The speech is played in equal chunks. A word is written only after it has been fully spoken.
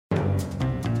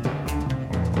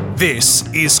This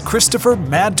is Christopher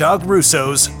Mad Dog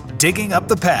Russo's Digging Up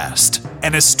the Past,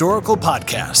 an historical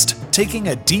podcast taking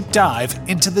a deep dive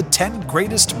into the 10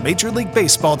 greatest Major League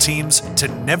Baseball teams to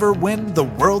never win the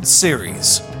World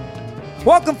Series.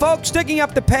 Welcome, folks. Digging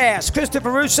Up the Past. Christopher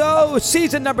Russo,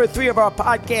 season number 3 of our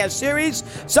podcast series.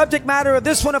 Subject matter of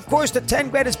this one, of course, the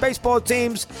 10 greatest baseball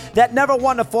teams that never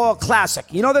won the Fall Classic.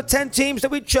 You know the 10 teams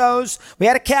that we chose. We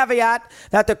had a caveat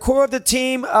that the core of the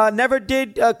team never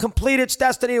did complete its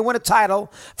destiny to win a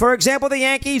title. For example, the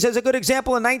Yankees, as a good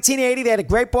example, in 1980, they had a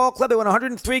great ball club. They won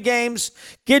 103 games.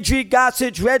 Guidry,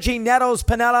 Gossage, Reggie, Nettles,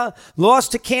 Piniella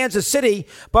lost to Kansas City.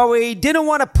 But we didn't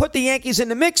want to put the Yankees in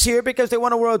the mix here because they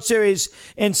won a World Series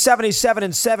in 77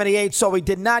 and 78, so we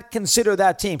did not consider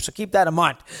that team, so keep that in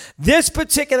mind. This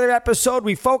particular episode,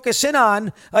 we focus in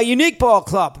on a unique ball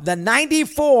club, the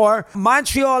 94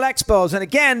 Montreal Expos. And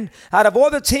again, out of all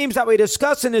the teams that we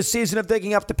discussed in this season of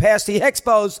Digging Up the Past, the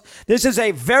Expos, this is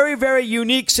a very, very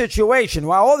unique situation.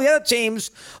 While all the other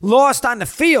teams lost on the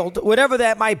field, whatever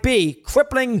that might be,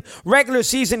 crippling regular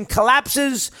season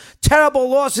collapses, terrible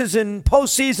losses in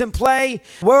postseason play,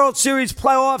 World Series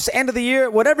playoffs, end of the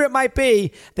year, whatever it might be,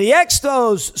 the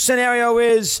Expos scenario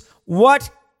is what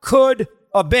could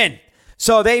have been.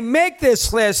 So they make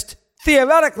this list,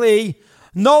 theoretically,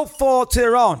 no fault to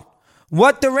their own.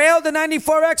 What derailed the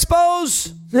 94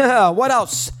 Expos? What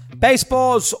else?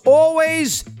 Baseball's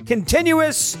always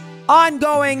continuous,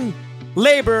 ongoing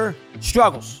labor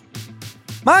struggles.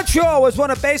 Montreal was one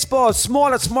of baseball's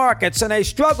smallest markets, and they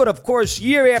struggled, of course,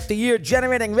 year after year,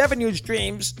 generating revenue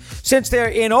streams since their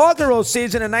inaugural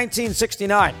season in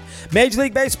 1969. Major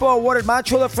League Baseball awarded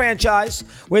Montreal a franchise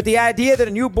with the idea that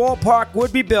a new ballpark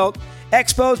would be built.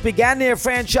 Expos began their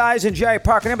franchise in Jarry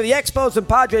Park. Remember, the Expos and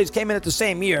Padres came in at the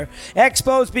same year.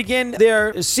 Expos begin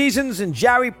their seasons in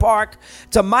Jarry Park.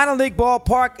 It's a minor league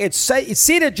ballpark. It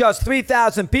seated just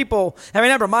 3,000 people. And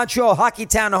remember, Montreal, hockey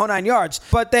town, the whole 9 yards.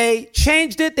 But they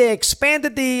changed it. They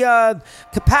expanded the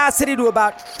capacity to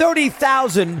about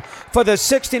 30,000 for the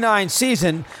 69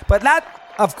 season. But that,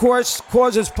 of course,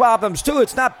 causes problems too.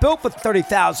 It's not built for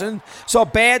 30,000, so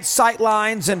bad sight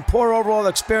lines and poor overall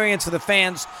experience for the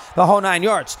fans, the whole 9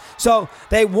 yards. So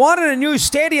they wanted a new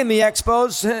stadium, the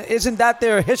Expos. Isn't that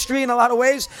their history in a lot of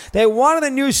ways? They wanted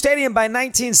a new stadium by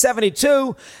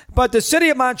 1972, but the city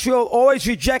of Montreal always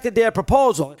rejected their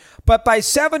proposal. But by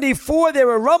 74, there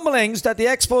were rumblings that the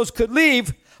Expos could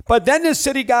leave. But then the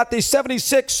city got the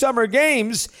 76 summer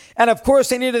games, and of course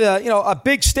they needed a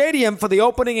big stadium for the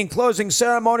opening and closing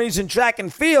ceremonies in track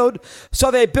and field,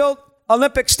 so they built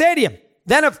Olympic Stadium.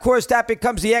 Then, of course, that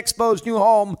becomes the Expos' new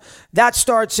home. That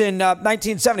starts in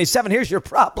 1977. Here's your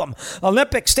problem.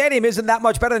 Olympic Stadium isn't that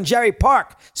much better than Jarry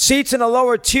Park. Seats in the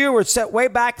lower tier were set way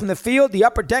back from the field. The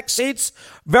upper deck seats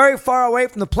very far away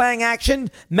from the playing action.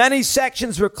 Many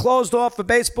sections were closed off for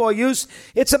baseball use.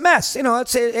 It's a mess.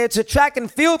 It's a track and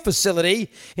field facility.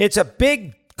 It's a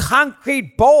big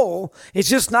concrete bowl. It's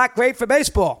just not great for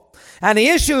baseball. And the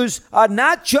issues are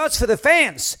not just for the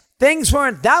fans. Things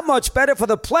weren't that much better for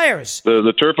the players.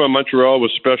 The turf on Montreal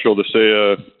was special, to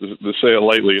say it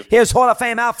lightly. Here's Hall of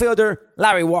Fame outfielder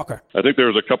Larry Walker. I think there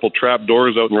was a couple trap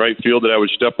doors out in right field that I would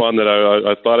step on that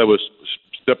I thought I was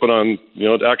stepping on,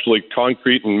 actually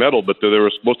concrete and metal, but there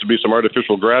was supposed to be some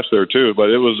artificial grass there too.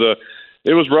 But it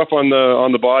was rough on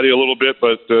the body a little bit,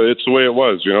 but it's the way it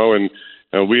was,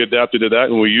 and we adapted to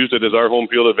that and we used it as our home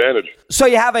field advantage. So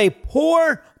you have a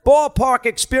poor ballpark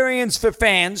experience for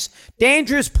fans,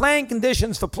 dangerous playing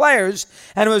conditions for players,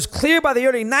 and it was clear by the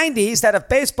early 90s that if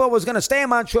baseball was going to stay in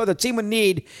Montreal, the team would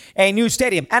need a new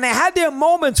stadium. And they had their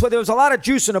moments where there was a lot of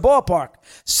juice in the ballpark.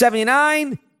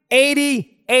 79,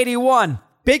 80, 81.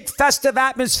 Big festive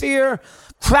atmosphere.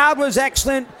 Crowd was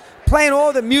excellent. Playing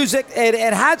all the music.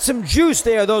 It had some juice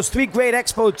there, those 3 great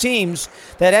Expo teams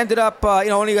that ended up,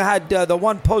 only had the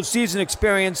one postseason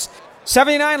experience.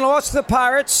 79 lost to the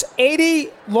Pirates, 80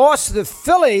 lost to the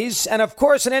Phillies, and of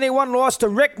course in 81 lost to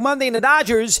Rick Monday and the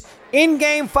Dodgers in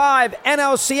Game 5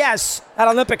 NLCS at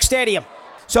Olympic Stadium.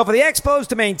 So for the Expos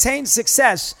to maintain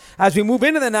success as we move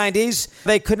into the 90s,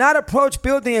 they could not approach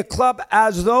building a club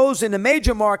as those in the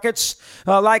major markets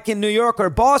like in New York or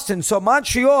Boston. So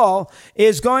Montreal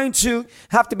is going to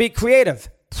have to be creative.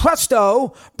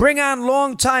 Presto, bring on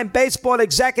longtime baseball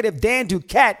executive Dan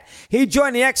Duquette. He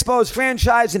joined the Expos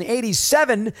franchise in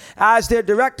 87 as their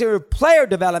director of player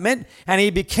development, and he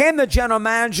became the general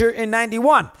manager in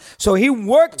 91. So he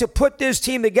worked to put this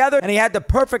team together, and he had the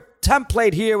perfect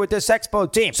template here with this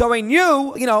Expo team. So he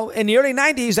knew, in the early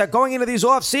 90s that going into these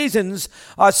off seasons,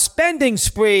 a spending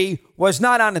spree was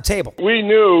not on the table. We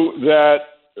knew that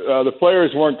the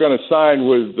players weren't going to sign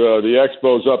with the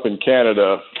Expos up in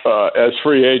Canada as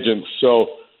free agents.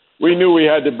 So we knew we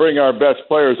had to bring our best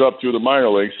players up through the minor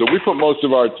leagues. So we put most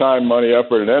of our time, money,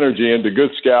 effort, and energy into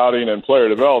good scouting and player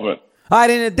development. All right,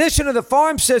 in addition to the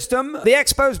farm system, the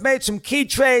Expos made some key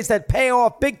trades that pay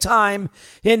off big time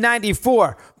in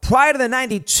 94. Prior to the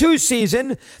 92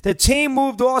 season, the team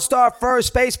moved all-star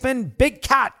first baseman Big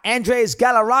Cat Andres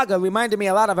Galarraga, reminded me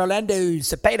a lot of Orlando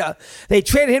Cepeda. They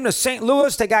traded him to St.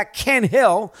 Louis. They got Ken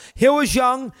Hill. Hill was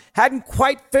young, hadn't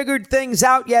quite figured things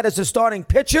out yet as a starting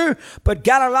pitcher, but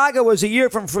Galarraga was a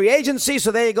year from free agency,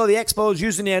 so there you go, the Expos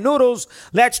using their noodles.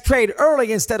 Let's trade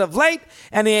early instead of late,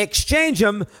 and they exchange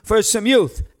him for some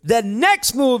youth. The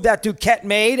next move that Duquette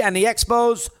made, and the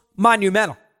Expos,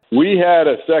 monumental. We had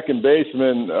a second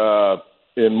baseman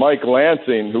in Mike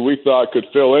Lansing who we thought could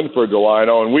fill in for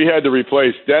Delino, and we had to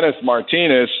replace Pedro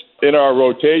Martinez in our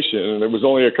rotation. And there was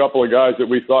only a couple of guys that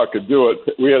we thought could do it.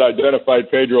 We had identified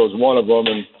Pedro as one of them,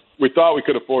 and we thought we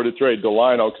could afford to trade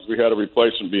Delino because we had a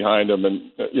replacement behind him.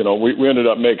 And, we ended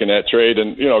up making that trade.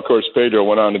 And, of course, Pedro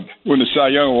went on to win the Cy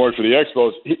Young Award for the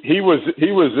Expos. He was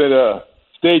at a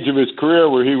stage of his career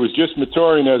where he was just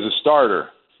maturing as a starter.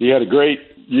 He had a great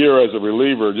year as a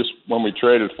reliever just when we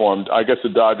traded for him. I guess the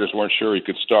Dodgers weren't sure he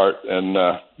could start, and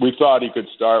we thought he could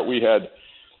start. We had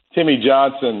Timmy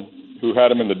Johnson, who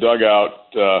had him in the dugout,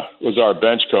 was our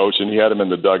bench coach, and he had him in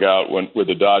the dugout with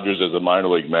the Dodgers as a minor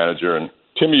league manager. And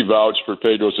Timmy vouched for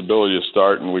Pedro's ability to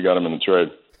start, and we got him in the trade.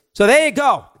 So there you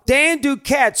go. Dan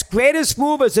Duquette's greatest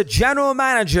move as a general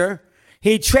manager.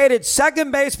 He traded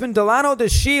second baseman Delano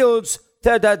DeShields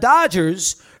to the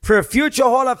Dodgers for a future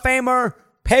Hall of Famer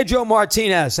Pedro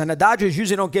Martinez, and the Dodgers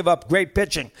usually don't give up great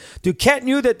pitching. Duquette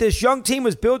knew that this young team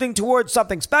was building towards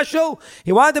something special.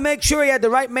 He wanted to make sure he had the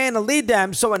right man to lead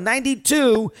them, so in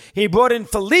 92, he brought in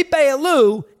Felipe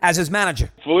Alou as his manager.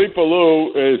 Felipe Alou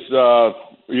is,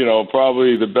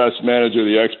 probably the best manager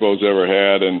the Expos ever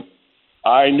had, and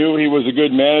I knew he was a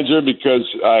good manager because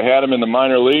I had him in the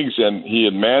minor leagues, and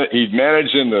he'd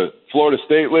managed in the Florida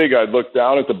State League. I'd look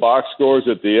down at the box scores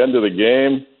at the end of the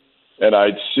game, and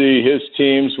I'd see his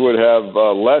teams would have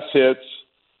less hits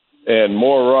and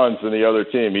more runs than the other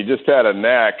team. He just had a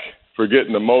knack for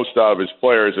getting the most out of his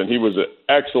players, and he was an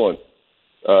excellent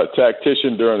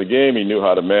tactician during the game. He knew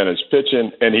how to manage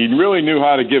pitching, and he really knew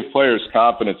how to give players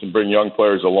confidence and bring young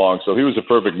players along. So he was a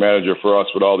perfect manager for us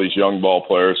with all these young ball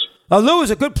players. Alou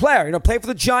is a good player. Played for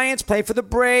the Giants, played for the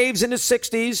Braves in the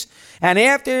 60s. And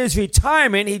after his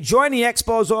retirement, he joined the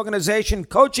Expos organization,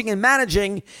 coaching and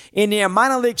managing in their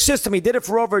minor league system. He did it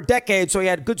for over a decade, so he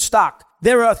had good stock.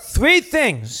 There are three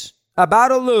things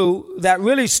about Alou that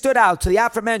really stood out to the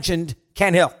aforementioned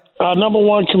Ken Hill. Number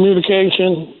one,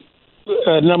 communication.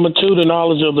 Number two, the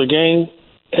knowledge of the game.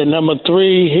 And number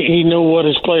three, he knew what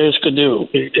his players could do.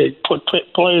 He put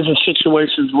players in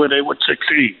situations where they would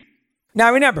succeed.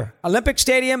 Now remember, Olympic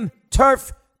Stadium,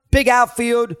 turf, big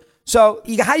outfield. So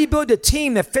how you build a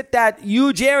team that fit that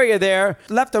huge area there,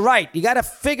 left to right. You got to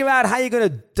figure out how you're going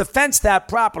to defense that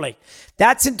properly.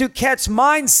 That's in Duquette's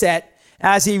mindset,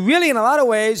 as he really, in a lot of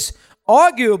ways,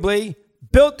 arguably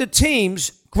built the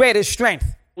team's greatest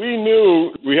strength. We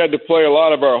knew we had to play a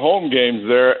lot of our home games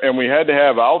there, and we had to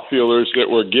have outfielders that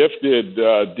were gifted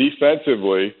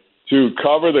defensively to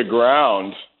cover the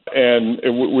ground. And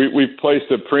we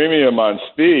placed a premium on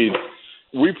speed.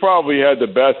 We probably had the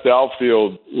best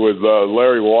outfield with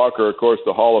Larry Walker, of course,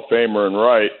 the Hall of Famer in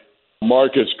right,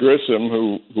 Marquis Grissom,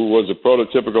 who was a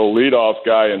prototypical leadoff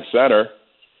guy in center,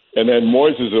 and then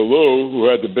Moises Alou, who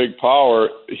had the big power.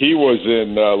 He was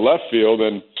in left field,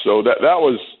 and so that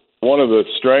was one of the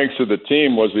strengths of the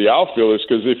team was the outfielders,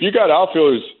 because if you got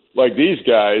outfielders like these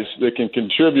guys that can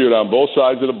contribute on both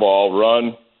sides of the ball,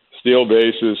 run, steal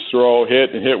bases, throw,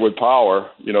 hit, and hit with power,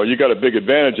 you got a big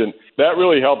advantage. And that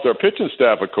really helped our pitching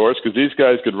staff, of course, because these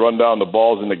guys could run down the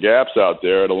balls in the gaps out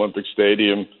there at Olympic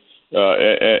Stadium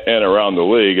and around the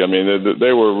league. I mean,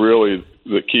 they were really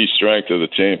the key strength of the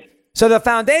team. So the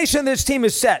foundation of this team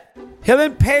is set. Hill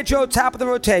and Pedro, top of the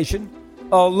rotation.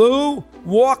 Alou,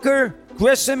 Walker,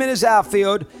 Grissom in his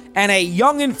outfield, and a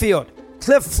young infield.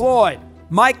 Cliff Floyd,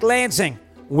 Mike Lansing,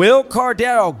 Will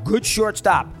Cordero, good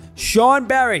shortstop. Sean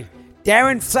Berry,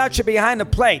 Darren Fletcher behind the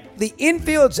plate. The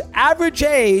infield's average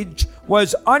age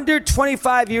was under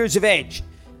 25 years of age.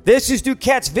 This is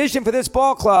Duquette's vision for this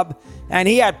ball club, and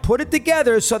he had put it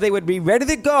together so they would be ready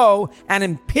to go and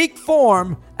in peak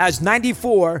form as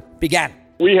 94 began.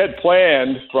 We had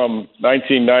planned from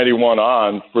 1991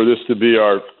 on for this to be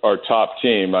our top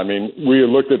team. I mean, we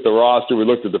looked at the roster, we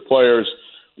looked at the players.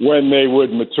 when they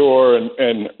would mature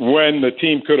and when the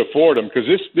team could afford them. Because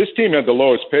this team had the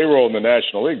lowest payroll in the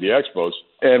National League, the Expos,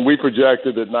 and we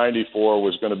projected that 94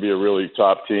 was going to be a really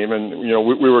top team. And, you know,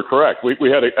 we were correct. We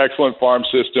had an excellent farm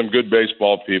system, good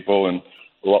baseball people, and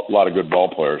a lot of good ball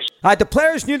players. All right, the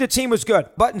players knew the team was good,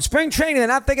 but in spring training, they're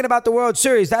not thinking about the World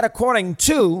Series. That according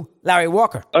to Larry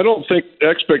Walker. I don't think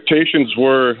expectations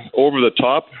were over the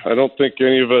top. I don't think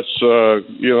any of us, I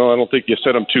don't think you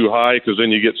set them too high because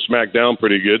then you get smacked down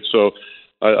pretty good. So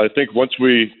I think once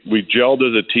we gelled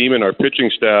as a team and our pitching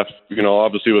staff,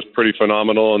 obviously was pretty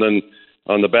phenomenal. And then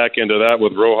on the back end of that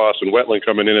with Rojas and Wetland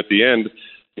coming in at the end,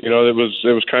 it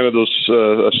was kind of those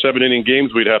 7-inning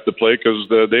games we'd have to play because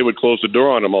they would close the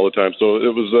door on them all the time. So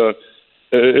it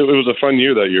was a fun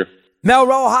year that year. Mel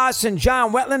Rojas and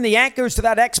John Wetland, the anchors to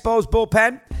that Expos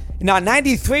bullpen. In our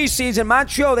 93 season,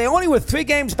 Montreal, they only were 3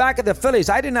 games back of the Phillies.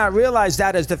 I did not realize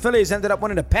that as the Phillies ended up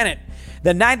winning the pennant.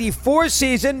 The 94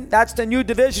 season, that's the new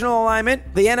divisional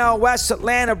alignment. The NL West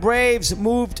Atlanta Braves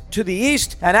moved to the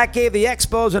East, and that gave the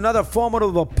Expos another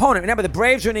formidable opponent. Remember, the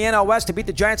Braves were in the NL West to beat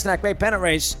the Giants in that great pennant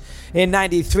race in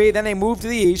 93. Then they moved to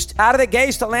the East. Out of the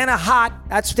gates, Atlanta hot.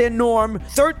 That's their norm.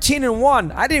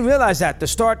 13-1. I didn't realize that to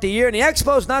start the year. And the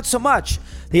Expos, not so much.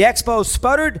 The Expos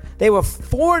sputtered. They were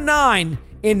 4-9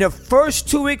 in the first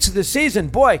 2 weeks of the season.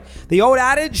 Boy, the old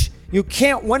adage, you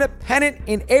can't win a pennant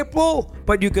in April,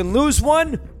 but you can lose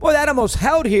one. Boy, that almost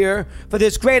held here for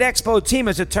this great Expo team,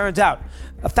 as it turns out.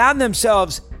 Found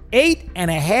themselves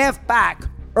 8.5 back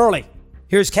early.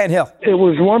 Here's Ken Hill. It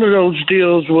was one of those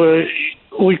deals where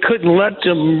we couldn't let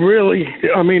them really.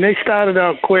 I mean, they started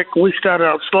out quick. We started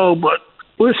out slow, but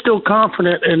we're still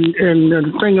confident. And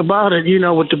the thing about it,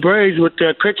 with the Braves, with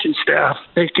their pitching staff,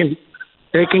 they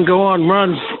can go on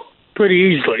runs pretty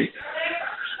easily.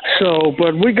 So,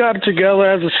 but we got it together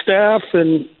as a staff,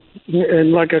 and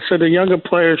like I said, the younger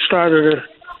players started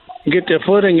to get their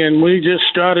footing, and we just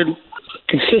started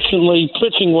consistently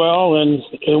pitching well, and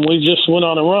we just went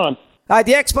on a run.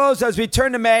 The Expos, as we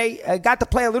turn to May, got to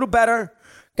play a little better,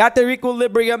 got their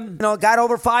equilibrium, got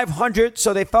over 500,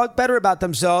 so they felt better about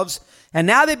themselves. And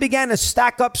now they began to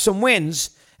stack up some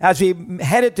wins as we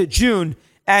headed to June,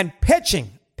 and pitching,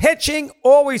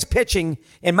 always pitching.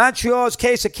 In Montreal's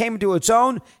case, it came into its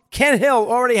own. Ken Hill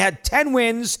already had 10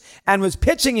 wins and was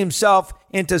pitching himself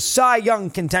into Cy Young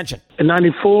contention. In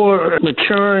 94,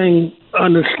 maturing,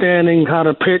 understanding how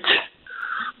to pitch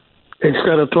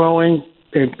instead of throwing.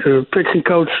 And the pitching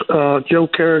coach, Joe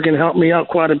Kerrigan, helped me out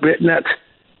quite a bit in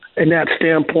that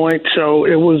standpoint. So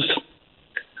it was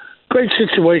a great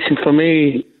situation for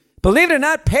me. Believe it or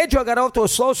not, Pedro got off to a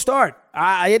slow start.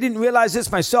 I didn't realize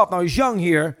this myself. Now, he's young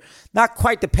here. Not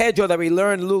quite the Pedro that we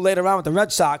learned a little later on with the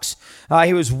Red Sox.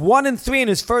 He was 1-3 in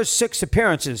his first 6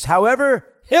 appearances. However,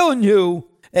 Hill knew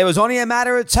it was only a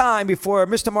matter of time before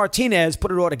Mr. Martinez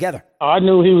put it all together. I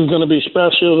knew he was going to be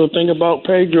special. The thing about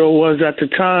Pedro was at the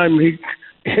time he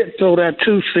hit throw that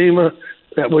 2-seamer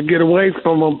that would get away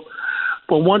from him.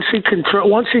 But once he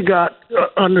got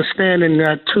understanding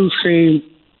that 2-seam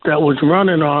that was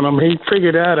running on him, he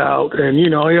figured that out. And,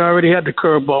 he already had the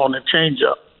curveball and the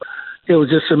changeup. It was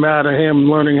just a matter of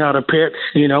him learning how to pitch.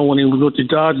 When he was with the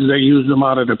Dodgers, they used him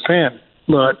out of the pen.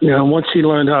 But, once he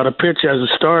learned how to pitch as a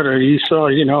starter, you saw,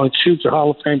 it shoots a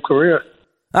Hall of Fame career.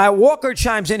 Walker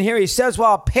chimes in here. He says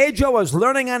while Pedro was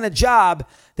learning on the job,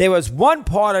 there was one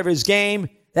part of his game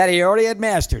that he already had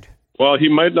mastered. Well, he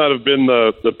might not have been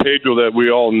the Pedro that we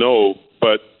all know,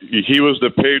 but he was the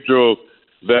Pedro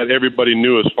that everybody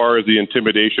knew as far as the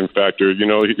intimidation factor.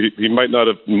 He might not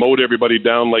have mowed everybody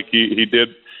down like he did,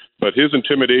 but his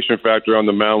intimidation factor on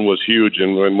the mound was huge.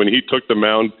 And when he took the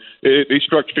mound, he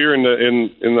struck fear in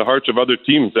the hearts of other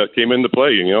teams that came into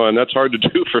play, and that's hard to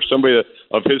do for somebody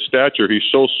of his stature. He's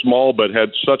so small but had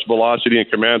such velocity and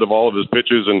command of all of his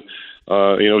pitches, and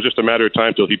it was just a matter of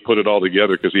time till he put it all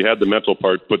together because he had the mental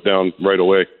part put down right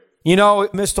away.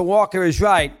 Mr. Walker is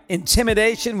right.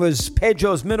 Intimidation was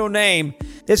Pedro's middle name.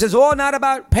 This is all not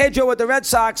about Pedro with the Red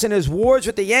Sox and his wars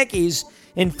with the Yankees.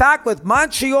 In fact, with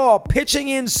Montreal pitching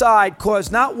inside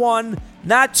caused not 1,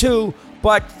 not 2,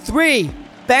 but 3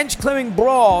 bench-clearing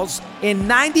brawls in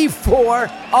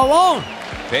 94 alone.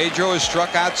 Pedro has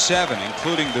struck out 7,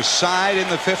 including the side in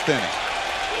the 5th inning.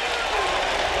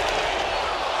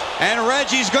 And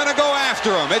Reggie's going to go after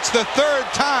him. It's the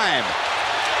 3rd time.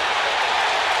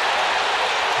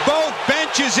 Both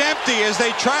benches empty as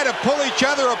they try to pull each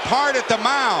other apart at the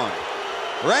mound.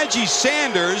 Reggie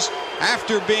Sanders,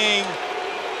 after being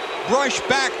brushed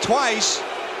back twice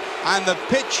on the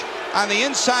pitch on the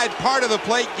inside part of the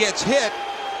plate, gets hit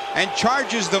and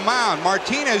charges the mound.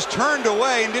 Martinez turned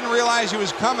away and didn't realize he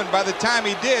was coming. By the time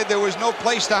he did, there was no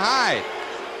place to hide.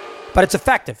 but it's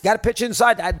effective. You got to pitch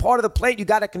inside that part of the plate. You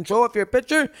got to control if you're a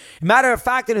pitcher. Matter of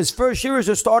fact, in his first year as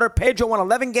a starter, Pedro won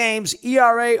 11 games,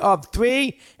 ERA of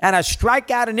 3, and a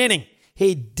strikeout an inning.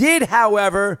 He did,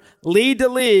 however, lead the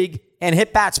league in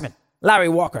hit batsmen. Larry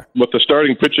Walker. With the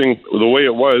starting pitching the way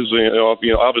it was,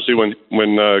 obviously when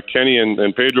Kenny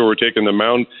and Pedro were taking the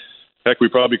mound, heck, we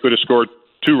probably could have scored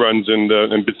 2 runs and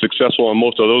been successful in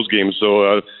most of those games.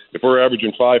 So if we're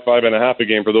averaging 5.5 a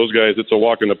game for those guys, it's a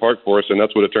walk in the park for us, and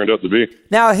that's what it turned out to be.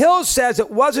 Now, Hill says it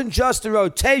wasn't just the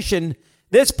rotation.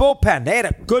 This bullpen, they had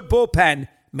a good bullpen,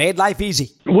 made life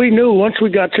easy. We knew once we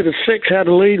got to the 6th, had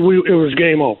a lead, it was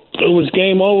game over. It was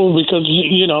game over because,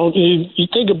 you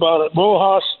think about it.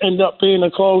 Rojas ended up being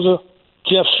a closer.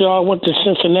 Jeff Shaw went to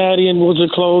Cincinnati and was a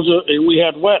closer, and we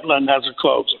had Wetland as a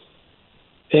closer.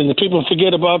 And the people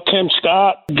forget about Tim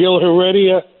Scott, Gil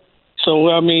Heredia.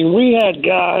 So, we had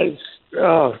guys,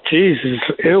 oh, Jesus,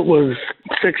 it was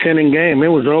a 6-inning game. It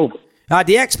was over.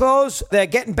 The Expos, they're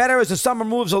getting better as the summer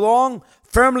moves along.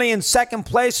 Firmly in second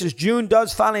place as June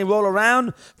does finally roll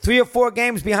around. 3 or 4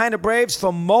 games behind the Braves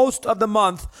for most of the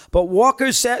month. But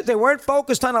Walker said they weren't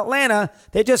focused on Atlanta.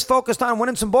 They just focused on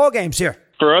winning some ball games here.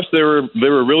 For us, they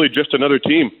were really just another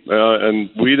team. And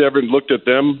we never looked at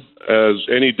them as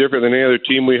any different than any other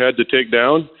team we had to take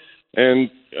down. And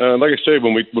like I say,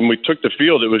 when we took the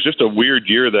field, it was just a weird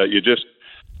year that you just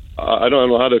I don't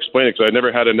know how to explain it because I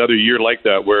never had another year like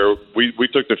that where we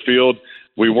took the field.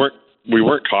 We weren't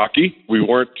cocky. We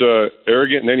weren't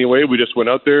arrogant in any way. We just went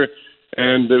out there,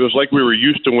 and it was like we were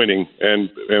used to winning,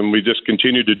 and we just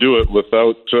continued to do it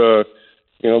without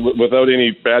without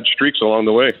any bad streaks along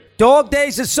the way. Dog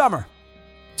days this summer.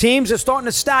 Teams are starting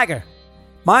to stagger.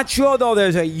 Montreal, though,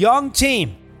 there's a young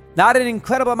team. Not an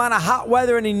incredible amount of hot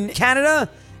weather in Canada,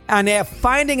 and they're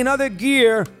finding another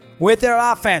gear with their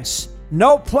offense.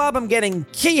 No problem getting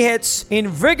key hits,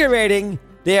 invigorating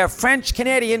their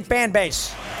French-Canadian fan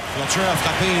base. Fletcher a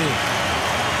frappé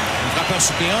le frappeur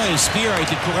suppléant et Spear a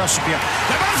été le coureur suppléant.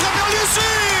 La balle frappée en lieu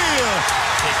sûr!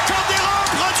 Et Cordero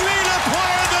produit le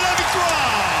point de la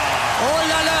victoire! Oh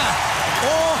là là!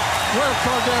 Oh, Will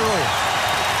Cordero!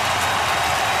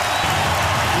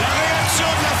 La réaction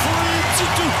de la foule,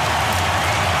 petit tout!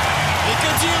 Et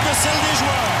que dire de celle des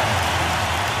joueurs?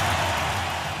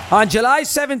 On July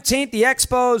 17th, the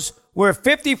Expos were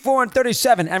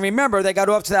 54-37. And remember, they got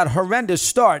off to that horrendous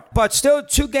start, but still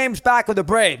 2 games back of the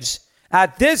Braves.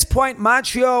 At this point,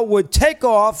 Montreal would take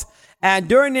off, and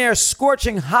during their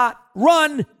scorching hot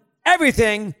run,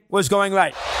 everything was going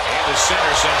right. And the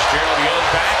center sends Gerald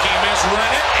Young back. He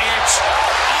misread it. It's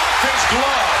off his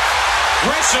glove.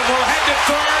 Grissom will head to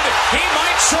third. He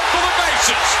might circle the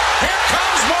bases. Here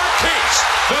comes Marquis.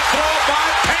 The throw by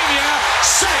Pena.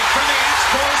 Safe, and the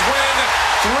Expos win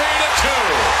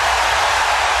 3-2.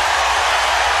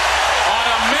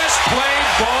 Misplayed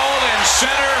ball in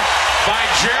center by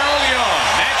Gerald Young.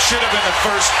 That should have been the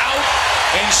first out.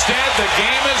 Instead, the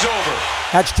game is over.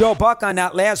 That's Joe Buck on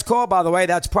that last call, by the way.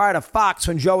 That's prior to Fox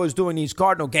when Joe was doing these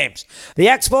Cardinal games. The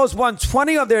Expos won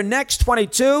 20 of their next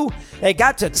 22. They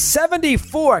got to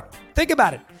 74. Think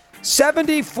about it.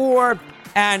 74-39.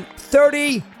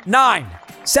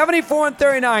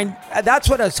 74-39. That's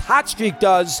what a hot streak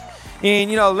does.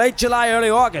 In late July, early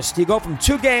August, you go from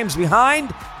 2 games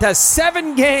behind to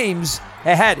 7 games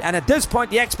ahead. And at this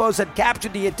point, the Expos had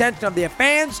captured the attention of their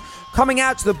fans, coming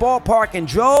out to the ballpark in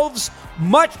droves,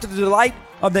 much to the delight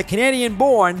of the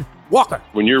Canadian-born Walker.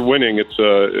 When you're winning, it's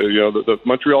the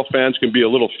Montreal fans can be a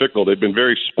little fickle. They've been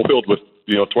very spoiled with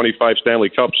 25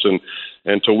 Stanley Cups,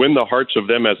 and to win the hearts of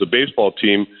them as a baseball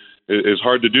team is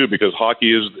hard to do because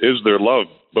hockey is their love.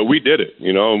 But we did it,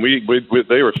 and we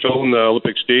they were filling the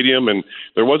Olympic Stadium, and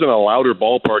there wasn't a louder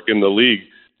ballpark in the league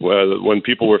when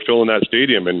people were filling that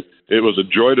stadium, and it was a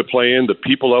joy to play in. The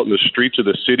people out in the streets of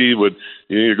the city would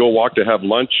go walk to have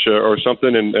lunch or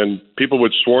something, and people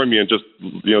would swarm you and just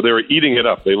they were eating it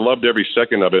up. They loved every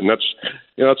second of it, and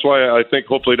that's why I think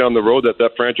hopefully down the road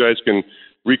that franchise can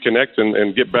reconnect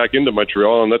and get back into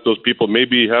Montreal and let those people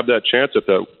maybe have that chance at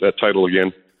that title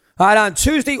again. All right, on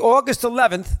Tuesday, August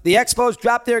 11th, the Expos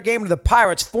dropped their game to the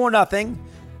Pirates 4-0.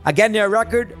 Again, their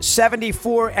record,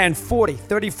 74-40,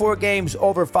 34 games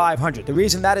over 500. The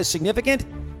reason that is significant,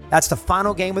 that's the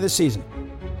final game of the season.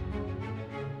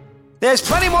 There's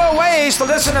plenty more ways to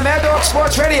listen to Mad Dog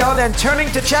Sports Radio than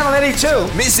turning to Channel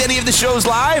 82. Miss any of the shows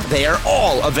live? They are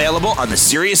all available on the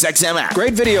SiriusXM app.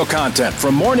 Great video content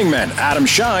from Morning Men, Adam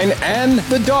Shine, and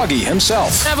the doggy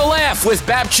himself. Have a laugh with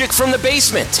Babchick from the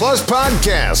Basement. Plus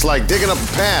podcasts like Digging Up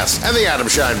the Past and the Adam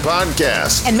Shine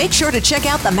Podcast. And make sure to check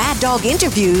out the Mad Dog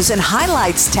interviews and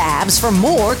highlights tabs for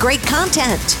more great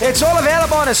content. It's all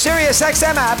available on the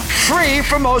SiriusXM app, free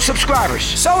for most subscribers.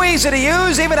 So easy to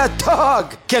use, even a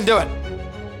dog can do it.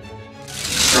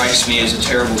 Strikes me as a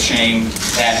terrible shame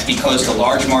that because the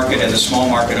large market and the small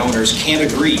market owners can't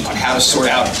agree on how to sort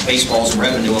out baseball's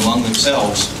revenue among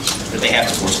themselves, that they have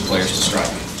to force the players to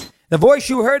strike. The voice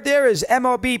you heard there is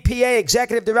MLBPA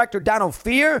Executive Director Donald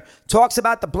Fear. Talks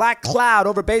about the black cloud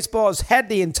over baseball's head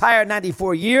the entire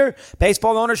 94 year.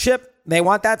 Baseball ownership, they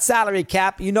want that salary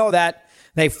cap. You know that.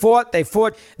 They fought.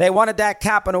 They wanted that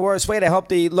cap in the worst way to help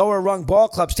the lower-rung ball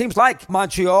clubs. Teams like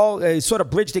Montreal sort of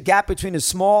bridge the gap between the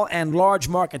small and large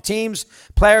market teams.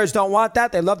 Players don't want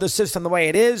that. They love the system the way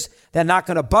it is. They're not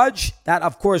going to budge. That,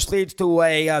 of course, leads to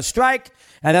a strike.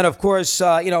 And then, of course,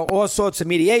 all sorts of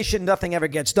mediation. Nothing ever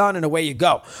gets done, and away you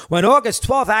go. When August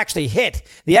 12th actually hit,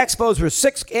 the Expos were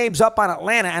 6 games up on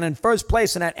Atlanta and in first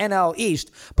place in that NL East.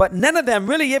 But none of them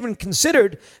really even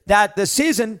considered that the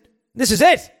season, this is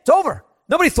it. It's over.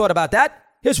 Nobody thought about that.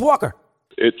 Here's Walker.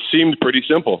 It seemed pretty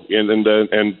simple, and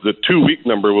the 2-week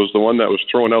number was the one that was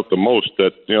thrown out the most.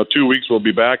 That 2 weeks we'll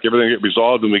be back, everything will get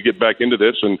resolved, and we get back into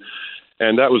this,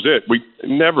 and that was it. We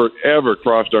never ever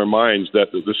crossed our minds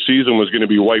that the season was going to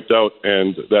be wiped out,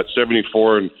 and that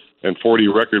 74 and 40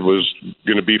 record was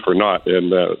going to be for naught,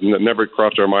 and never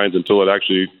crossed our minds until it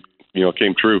actually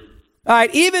came true. All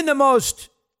right, even the most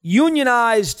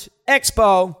unionized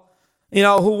Expo,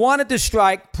 who wanted to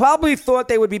strike, probably thought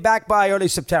they would be back by early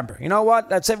September. You know what?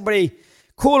 Let's everybody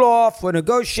cool off. We'll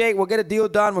negotiate. We'll get a deal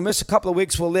done. We'll miss a couple of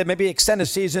weeks. We'll live. Maybe extend the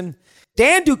season.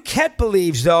 Dan Duquette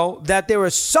believes, though, that there were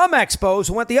some Expos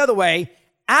who went the other way,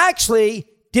 actually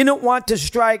didn't want to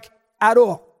strike at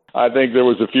all. I think there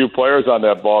was a few players on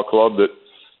that ball club that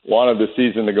wanted the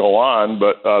season to go on,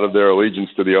 but out of their allegiance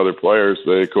to the other players,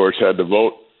 they, of course, had to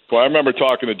vote. Well, I remember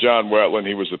talking to John Wetland.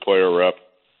 He was the player rep.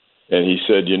 And he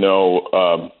said,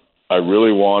 I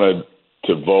really wanted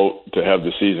to vote to have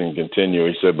the season continue.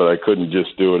 He said, but I couldn't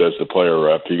just do it as the player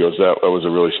rep. He goes, that was a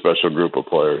really special group of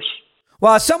players.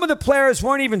 Well, some of the players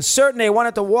weren't even certain they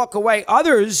wanted to walk away.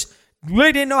 Others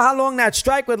really didn't know how long that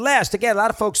strike would last. Again, a lot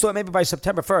of folks thought maybe by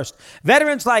September 1st.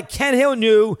 Veterans like Ken Hill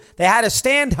knew they had to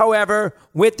stand, however,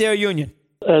 with their union.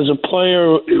 As a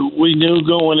player, we knew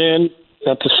going in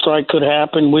that the strike could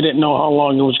happen. We didn't know how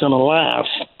long it was going to last.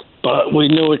 But we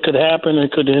knew it could happen.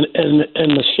 It could end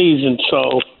the season.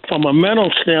 So from a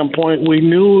mental standpoint, we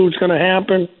knew it was going to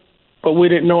happen, but we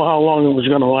didn't know how long it was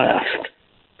going to last.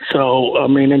 So,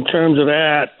 in terms of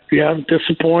that, yeah,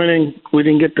 disappointing. We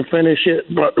didn't get to finish it,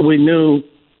 but we knew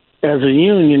as a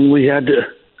union we had to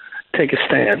take a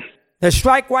stand. The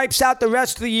strike wipes out the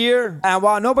rest of the year, and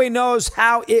while nobody knows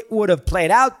how it would have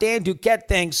played out, Dan Duquette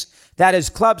thinks that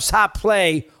his club's hot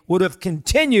play would have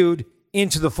continued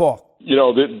into the fall.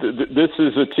 This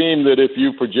is a team that if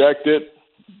you project it,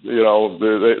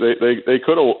 they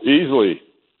could have easily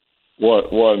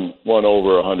won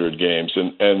over 100 games,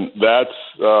 and that's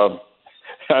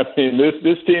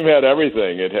this team had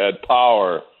everything. It had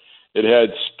power, it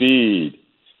had speed,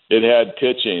 it had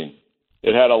pitching,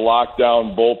 it had a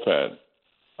lockdown bullpen,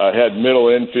 it had middle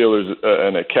infielders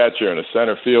and a catcher and a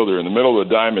center fielder in the middle of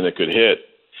the diamond that could hit.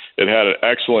 It had an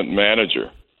excellent manager.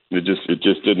 It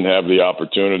just didn't have the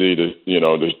opportunity to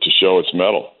show its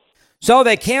mettle. So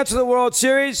they canceled the World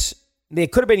Series. They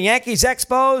could have been Yankees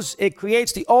Expos. It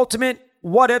creates the ultimate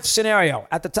what-if scenario.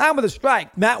 At the time of the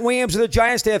strike, Matt Williams of the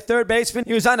Giants, their third baseman,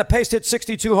 he was on the pace to hit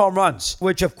 62 home runs,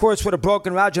 which, of course, would have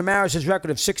broken Roger Maris's record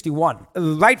of 61.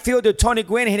 Right fielder Tony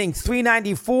Gwynn hitting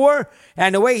 .394,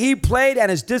 and the way he played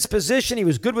and his disposition, he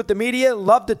was good with the media,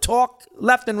 loved to talk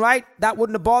left and right. That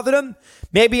wouldn't have bothered him.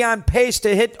 Maybe on pace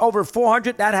to hit over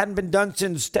 400. That hadn't been done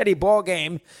since steady ball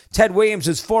game. Ted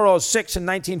Williams' 406 in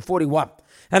 1941.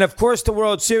 And, of course, the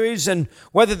World Series and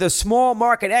whether the small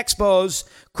market Expos,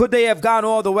 could they have gone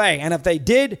all the way? And if they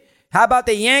did, how about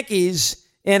the Yankees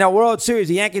in a World Series?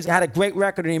 The Yankees had a great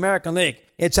record in the American League.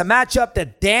 It's a matchup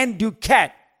that Dan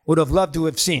Duquette would have loved to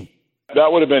have seen.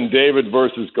 That would have been David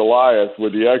versus Goliath,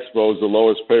 with the Expos, the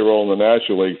lowest payroll in the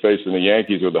National League, facing the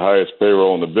Yankees with the highest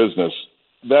payroll in the business.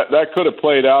 That could have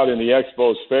played out in the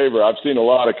Expos' favor. I've seen a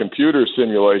lot of computer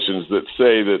simulations that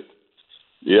say that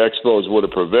the Expos would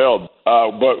have prevailed.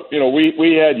 But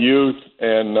we had youth,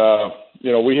 and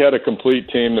we had a complete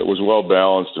team that was well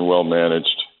balanced and well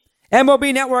managed.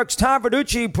 MLB Network's Tom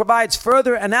Verducci provides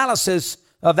further analysis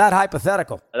of that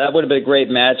hypothetical. That would have been a great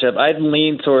matchup. I'd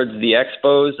lean towards the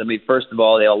Expos. I mean, first of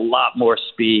all, they have a lot more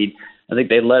speed. I think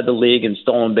they led the league in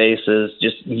stolen bases.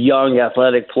 Just young,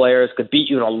 athletic players could beat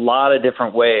you in a lot of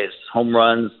different ways. Home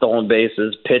runs, stolen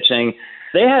bases, pitching.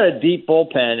 They had a deep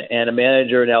bullpen and a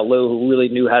manager in Alou who really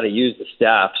knew how to use the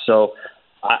staff. So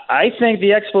I think the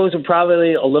Expos were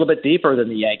probably a little bit deeper than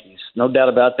the Yankees. No doubt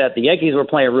about that. The Yankees were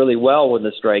playing really well when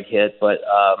the strike hit, but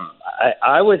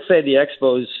I would say the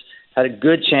Expos had a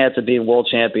good chance of being world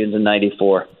champions in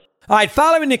 '94. All right,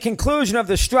 following the conclusion of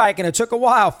the strike, and it took a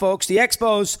while, folks, the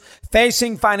Expos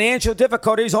facing financial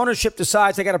difficulties. Ownership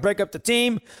decides they got to break up the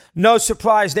team. No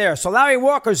surprise there. So Larry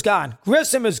Walker's gone.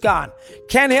 Grissom is gone.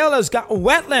 Ken Hill is gone.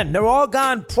 Wetland, they're all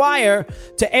gone prior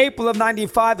to April of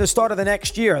 '95, the start of the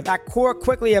next year. That core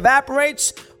quickly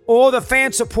evaporates. All the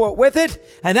fan support with it,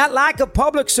 and that lack of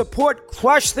public support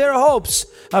crushed their hopes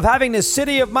of having the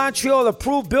city of Montreal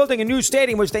approve building a new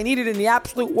stadium, which they needed in the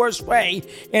absolute worst way,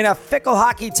 in a fickle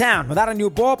hockey town. Without a new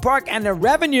ballpark and the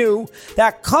revenue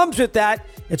that comes with that,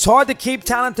 it's hard to keep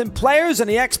talented players, and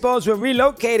the Expos were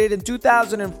relocated in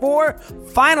 2004,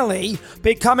 finally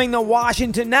becoming the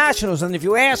Washington Nationals. And if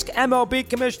you ask MLB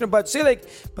Commissioner Bud Selig,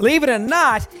 believe it or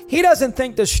not, he doesn't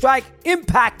think the strike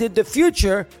impacted the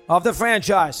future of the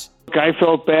franchise. I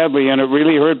felt badly, and it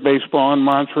really hurt baseball in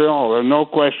Montreal. There's no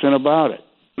question about it.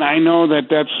 I know that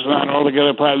that's not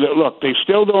altogether positive. Look, they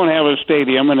still don't have a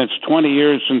stadium, and it's 20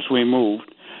 years since we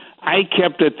moved. I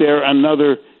kept it there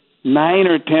another 9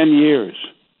 or 10 years.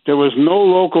 There was no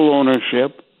local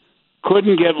ownership,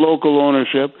 couldn't get local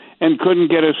ownership, and couldn't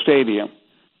get a stadium.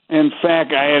 In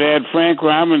fact, I had Frank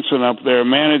Robinson up there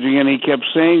managing, and he kept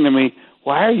saying to me,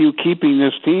 "Why are you keeping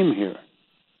this team here?"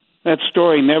 That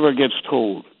story never gets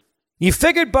told. You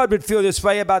figured Bud would feel this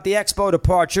way about the Expo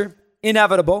departure.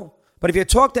 Inevitable. But if you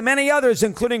talk to many others,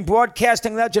 including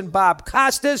broadcasting legend Bob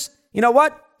Costas, you know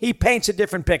what? He paints a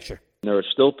different picture. There are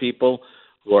still people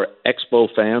who are Expo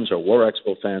fans or were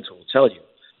Expo fans who will tell you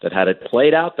that had it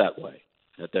played out that way,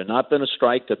 had there not been a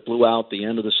strike that blew out the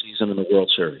end of the season in the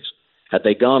World Series, had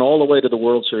they gone all the way to the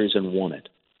World Series and won it,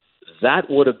 that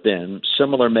would have been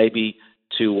similar maybe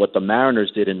to what the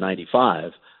Mariners did in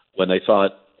 '95 when they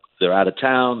thought they're out of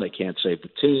town, they can't save the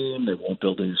team, they won't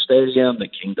build a new stadium, the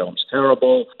Kingdom's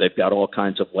terrible, they've got all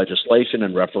kinds of legislation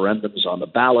and referendums on the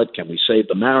ballot, can we save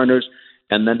the Mariners?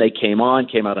 And then they came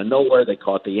out of nowhere, they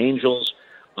caught the Angels,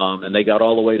 and they got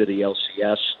all the way to the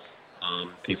LCS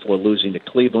before losing to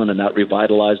Cleveland, and that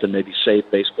revitalized and maybe saved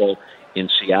baseball in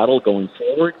Seattle going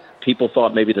forward. People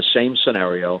thought maybe the same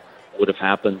scenario would have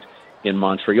happened in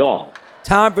Montreal.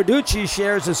 Tom Verducci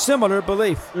shares a similar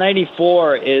belief.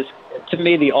 '94 is, to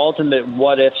me, the ultimate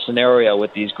what-if scenario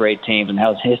with these great teams and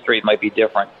how history might be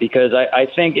different. Because I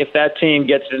think if that team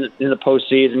gets in the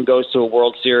postseason, goes to a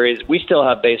World Series, we still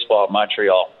have baseball in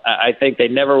Montreal. I think they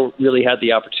never really had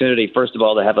the opportunity, first of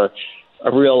all, to have a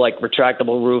real,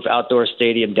 retractable roof, outdoor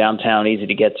stadium, downtown, easy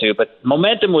to get to. But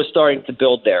momentum was starting to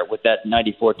build there with that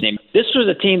 '94 team. This was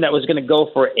a team that was going to go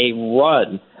for a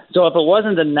run. So if it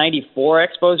wasn't the '94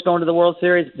 Expos going to the World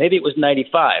Series, maybe it was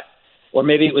 '95, or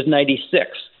maybe it was '96.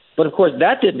 But, of course,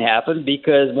 that didn't happen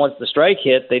because once the strike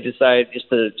hit, they decided just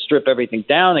to strip everything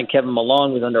down, and Kevin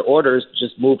Malone was under orders to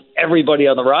just move everybody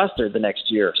on the roster the next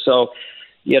year. So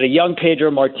you had a young Pedro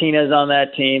Martinez on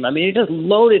that team. I mean, you're just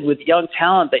loaded with young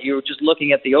talent that you were just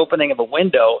looking at the opening of a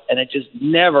window, and it just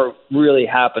never really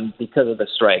happened because of the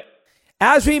strike.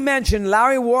 As we mentioned,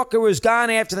 Larry Walker was gone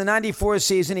after the '94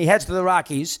 season. He heads to the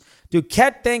Rockies.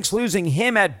 Duquette thinks losing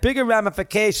him had bigger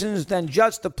ramifications than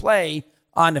just the play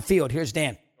on the field. Here's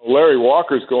Dan. Larry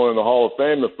Walker's going in the Hall of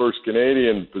Fame, the first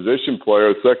Canadian position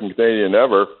player, second Canadian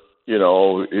ever. You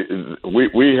know,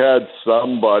 we had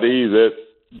somebody that,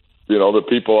 you know, the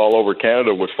people all over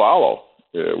Canada would follow.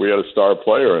 We had a star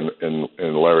player in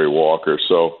Larry Walker.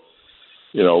 So,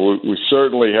 you know, we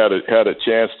certainly had a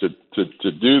chance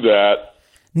to do that.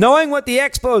 Knowing what the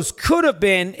Expos could have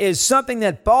been is something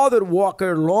that bothered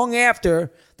Walker long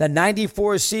after the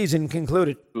 '94 season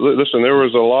concluded. Listen, there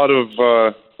was a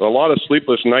lot of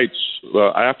sleepless nights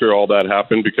after all that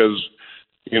happened because,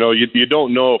 you know, you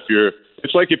don't know if you're.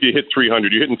 It's like if you hit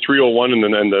 300, you're hitting 301, and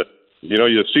then the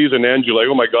season ends. You're like,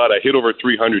 oh my God, I hit over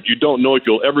 300. You don't know if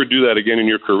you'll ever do that again in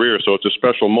your career. So it's a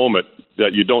special moment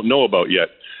that you don't know about yet.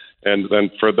 And then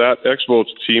for that Expos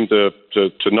team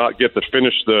to not get to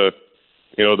finish the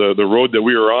road that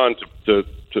we were on to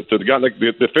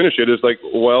finish it is like,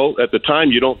 well, at the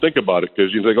time you don't think about it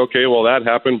because you think, okay, well that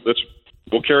happened.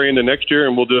 We'll carry into next year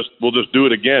and we'll just do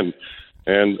it again.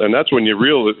 And that's when you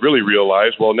really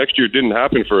realize, well, next year didn't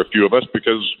happen for a few of us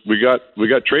because we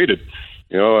got traded.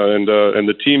 and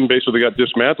the team basically got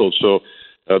dismantled. So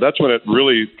that's when it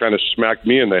really kind of smacked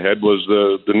me in the head, was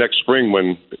the next spring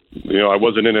when, I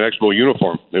wasn't in an Expo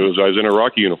uniform. I was in a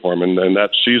Rocky uniform, and that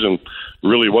season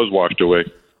really was washed away.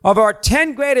 Of our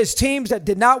 10 greatest teams that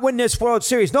did not win this World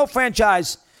Series, no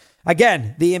franchise.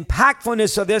 Again, the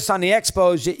impactfulness of this on the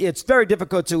Expos, it's very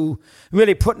difficult to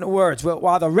really put into words.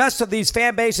 While the rest of these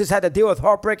fan bases had to deal with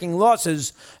heartbreaking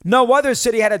losses, no other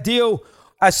city had to deal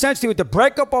essentially with the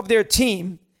breakup of their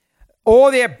team,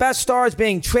 all their best stars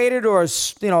being traded or,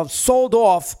 sold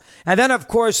off. And then, of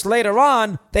course, later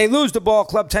on, they lose the ball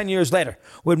club 10 years later.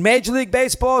 Would Major League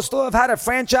Baseball still have had a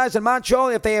franchise in Montreal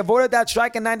if they avoided that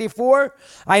strike in 94?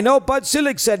 I know Bud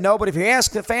Selig said no, but if you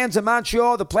ask the fans in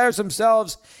Montreal, the players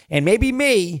themselves, and maybe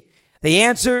me, the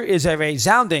answer is a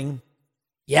resounding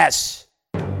yes.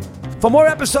 For more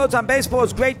episodes on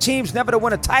baseball's great teams never to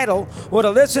win a title, or to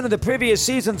listen to the previous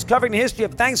seasons covering the history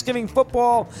of Thanksgiving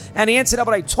football and the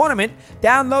NCAA tournament,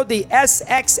 download the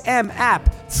SXM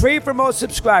app, free for most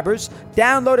subscribers.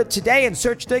 Download it today and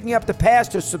search Digging Up the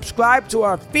Past, or subscribe to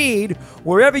our feed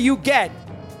wherever you get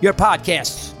your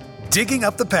podcasts. Digging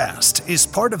Up the Past is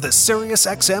part of the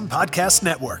SiriusXM Podcast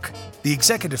Network. The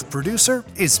executive producer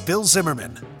is Bill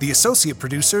Zimmerman. The associate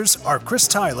producers are Chris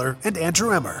Tyler and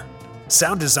Andrew Emmer.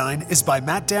 Sound design is by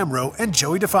Matt Damrow and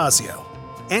Joey DeFazio.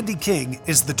 Andy King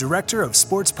is the director of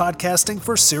sports podcasting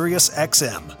for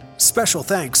SiriusXM. Special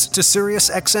thanks to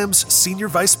SiriusXM's Senior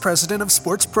Vice President of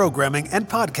Sports Programming and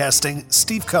Podcasting,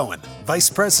 Steve Cohen, Vice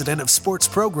President of Sports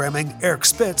Programming, Eric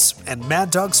Spitz, and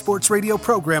Mad Dog Sports Radio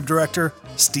Program Director,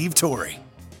 Steve Torrey.